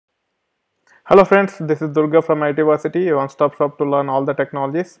Hello friends, this is Durga from IT Varsity, a one-stop shop to learn all the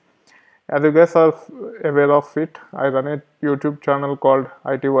technologies. As you guys are aware of it, I run a YouTube channel called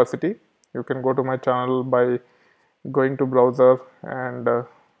IT Varsity. You can go to my channel by going to browser and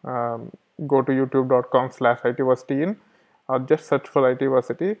go to youtube.com/itvarsity or just search for IT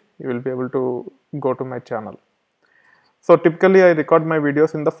Varsity. You will be able to go to my channel. So typically I record my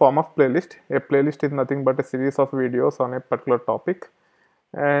videos in the form of playlist. A playlist is nothing but a series of videos on a particular topic,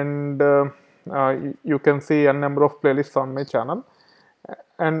 and you can see a number of playlists on my channel.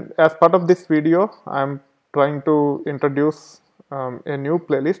 And as part of this video, I'm trying to introduce a new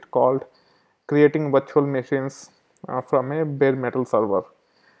playlist called Creating Virtual Machines from a bare metal server.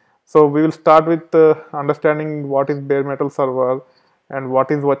 So we will start with understanding what is bare metal server and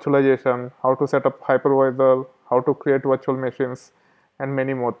what is virtualization, how to set up hypervisor, how to create virtual machines, and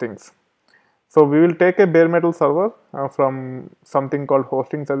many more things. So we will take a bare metal server from something called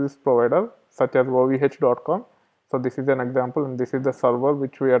hosting service provider such as ovh.com. So this is an example, and this is the server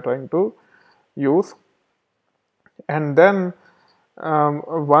which we are trying to use. And then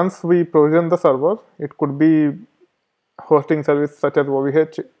once we provision the server, it could be hosting service such as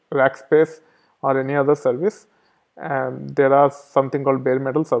OVH, Rackspace, or any other service. And there are something called bare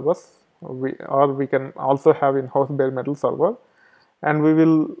metal servers. We can also have in-house bare metal server, and we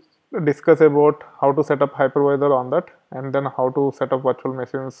will discuss about how to set up hypervisor on that, and then how to set up virtual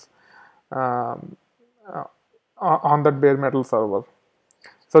machines on that bare metal server.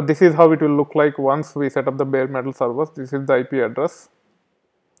 So this is how it will look like once we set up the bare metal servers. This is the IP address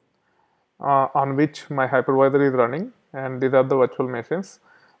on which my hypervisor is running, and these are the virtual machines.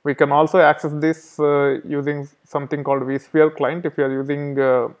 We can also access this using something called vSphere client. If you are using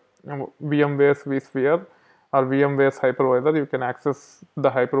VMware's vSphere or VMware's hypervisor, you can access the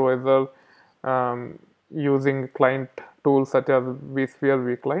hypervisor using client tools such as vSphere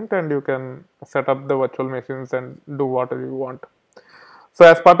vClient, and you can set up the virtual machines and do whatever you want. So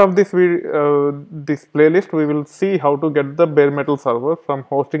as part of this this playlist, we will see how to get the bare metal server from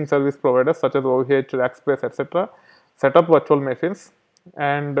hosting service providers such as OVH, Rackspace, etc. Set up virtual machines,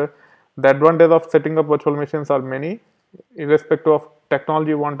 and the advantage of setting up virtual machines are many. Irrespective of technology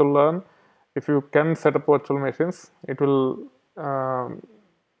you want to learn, if you can set up virtual machines, it will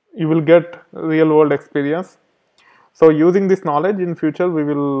you will get real world experience. So using this knowledge, in future we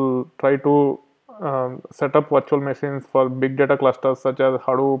will try to set up virtual machines for big data clusters such as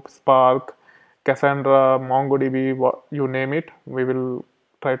Hadoop, Spark, Cassandra, MongoDB, you name it. We will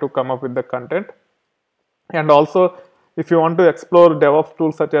try to come up with the content. And also, if you want to explore DevOps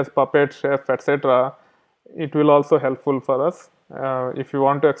tools such as Puppet, Chef, etc., it will also helpful for us. If you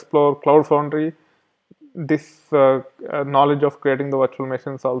want to explore Cloud Foundry, this knowledge of creating the virtual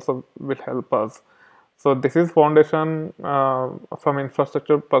machines also will help us. So this is foundation from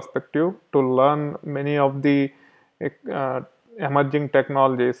infrastructure perspective to learn many of the emerging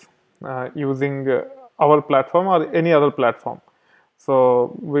technologies using our platform or any other platform.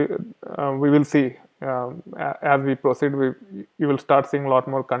 So we will see as we proceed. You will start seeing a lot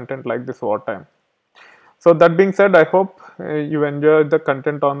more content like this over time. So that being said, I hope you enjoyed the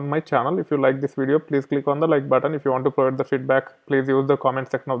content on my channel. If you like this video, please click on the like button. If you want to provide the feedback, please use the comment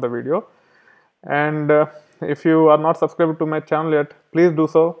section of the video. And if you are not subscribed to my channel yet, please do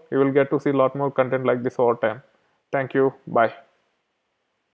so. You will get to see a lot more content like this over time. Thank you. Bye.